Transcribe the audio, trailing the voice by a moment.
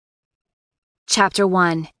Chapter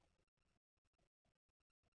 1.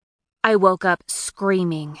 I woke up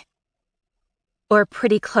screaming. Or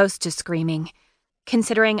pretty close to screaming,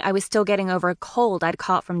 considering I was still getting over a cold I'd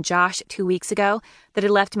caught from Josh 2 weeks ago that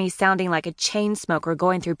had left me sounding like a chain smoker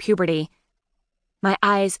going through puberty. My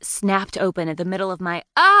eyes snapped open at the middle of my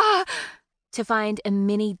to find a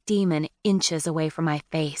mini demon inches away from my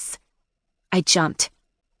face. I jumped.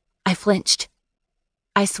 I flinched.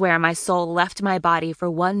 I swear my soul left my body for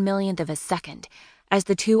 1/1,000,000th of a second as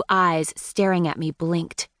the two eyes staring at me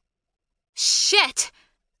blinked. "Shit!"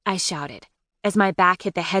 I shouted as my back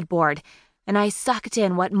hit the headboard and I sucked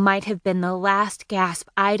in what might have been the last gasp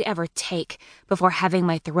I'd ever take before having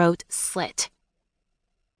my throat slit.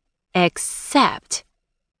 Except,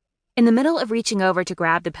 in the middle of reaching over to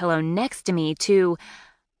grab the pillow next to me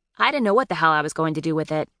I didn't know what the hell I was going to do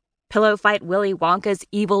with it. Pillow fight Willy Wonka's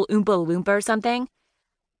evil Oompa Loompa or something?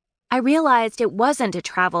 I realized it wasn't a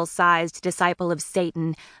travel-sized disciple of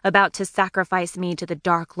Satan about to sacrifice me to the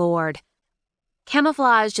Dark Lord.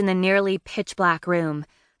 Camouflaged in the nearly pitch-black room,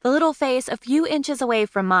 the little face a few inches away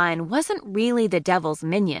from mine wasn't really the devil's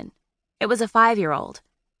minion. It was a 5-year-old.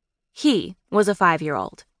 He was a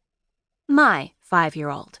 5-year-old. My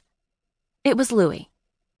 5-year-old. It was Louie.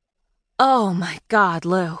 Oh my God,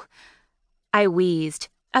 Lou. I wheezed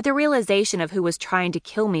at the realization of who was trying to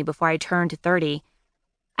kill me before I turned 30.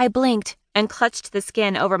 I blinked and clutched the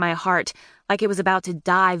skin over my heart like it was about to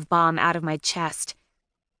dive bomb out of my chest.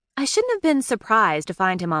 I shouldn't have been surprised to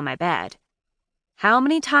find him on my bed. How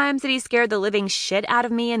many times had he scared the living shit out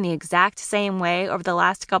of me in the exact same way over the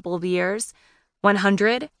last couple of years?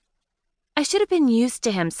 100? I should have been used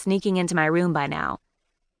to him sneaking into my room by now.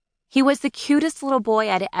 He was the cutest little boy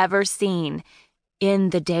I'd ever seen in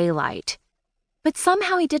the daylight. But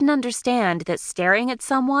somehow he didn't understand that staring at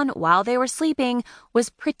someone while they were sleeping was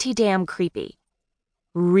pretty damn creepy.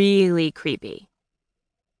 Really creepy.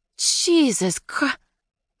 Jesus Christ,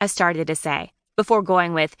 I started to say, before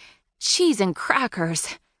going with cheese and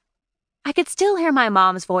crackers. I could still hear my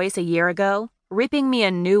mom's voice a year ago, ripping me a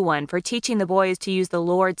new one for teaching the boys to use the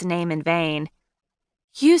Lord's name in vain.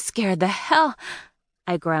 You scared the hell,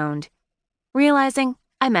 I groaned, realizing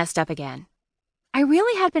I messed up again. I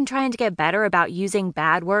really had been trying to get better about using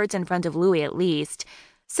bad words in front of Louie at least,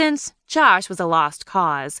 since Josh was a lost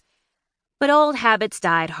cause. But old habits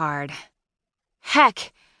died hard.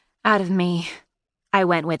 Heck out of me, I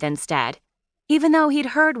went with instead, even though he'd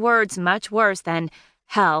heard words much worse than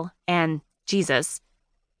hell and Jesus.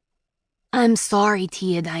 I'm sorry,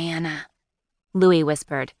 Tia Diana, Louie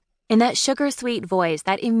whispered, in that sugar-sweet voice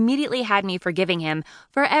that immediately had me forgiving him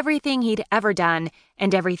for everything he'd ever done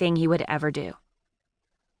and everything he would ever do.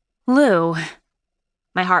 Lou.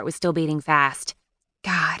 My heart was still beating fast.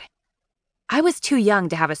 God. I was too young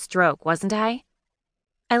to have a stroke, wasn't I?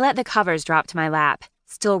 I let the covers drop to my lap,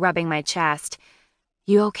 still rubbing my chest.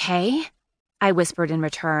 You okay? I whispered in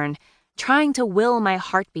return, trying to will my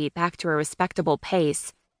heartbeat back to a respectable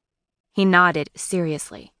pace. He nodded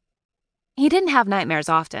seriously. He didn't have nightmares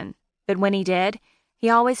often, but when he did,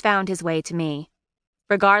 he always found his way to me,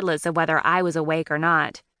 regardless of whether I was awake or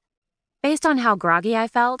not. Based on how groggy I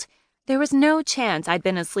felt, there was no chance I'd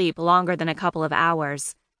been asleep longer than a couple of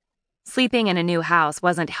hours. Sleeping in a new house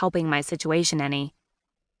wasn't helping my situation any.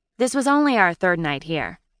 This was only our 3rd night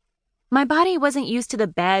here. My body wasn't used to the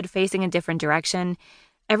bed facing a different direction.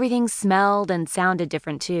 Everything smelled and sounded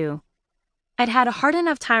different too. I'd had a hard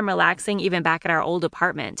enough time relaxing even back at our old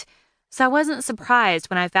apartment, so I wasn't surprised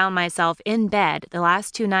when I found myself in bed the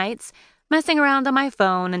last 2 nights, messing around on my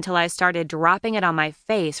phone until I started dropping it on my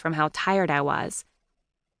face from how tired I was.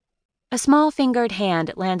 A small-fingered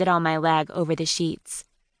hand landed on my leg over the sheets.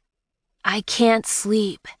 I can't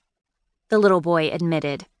sleep, the little boy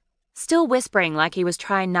admitted, still whispering like he was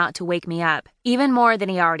trying not to wake me up, even more than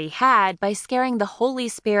he already had by scaring the Holy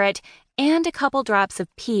Spirit and a couple drops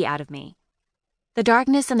of pee out of me. The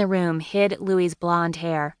darkness in the room hid Louie's blonde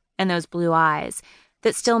hair and those blue eyes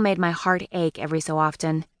that still made my heart ache every so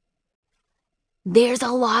often. There's a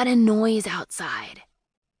lot of noise outside.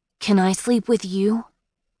 Can I sleep with you?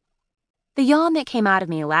 The yawn that came out of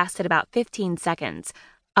me lasted about 15 seconds,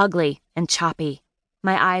 ugly and choppy,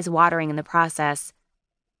 my eyes watering in the process.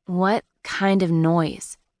 What kind of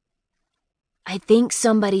noise? I think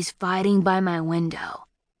somebody's fighting by my window.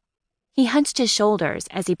 He hunched his shoulders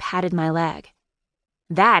as he patted my leg.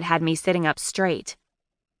 That had me sitting up straight.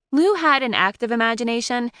 Lou had an active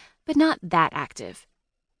imagination, but not that active.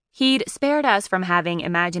 He'd spared us from having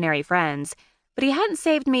imaginary friends, but he hadn't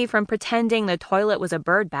saved me from pretending the toilet was a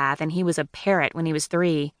bird bath and he was a parrot when he was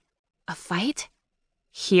 3. A fight?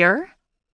 Here?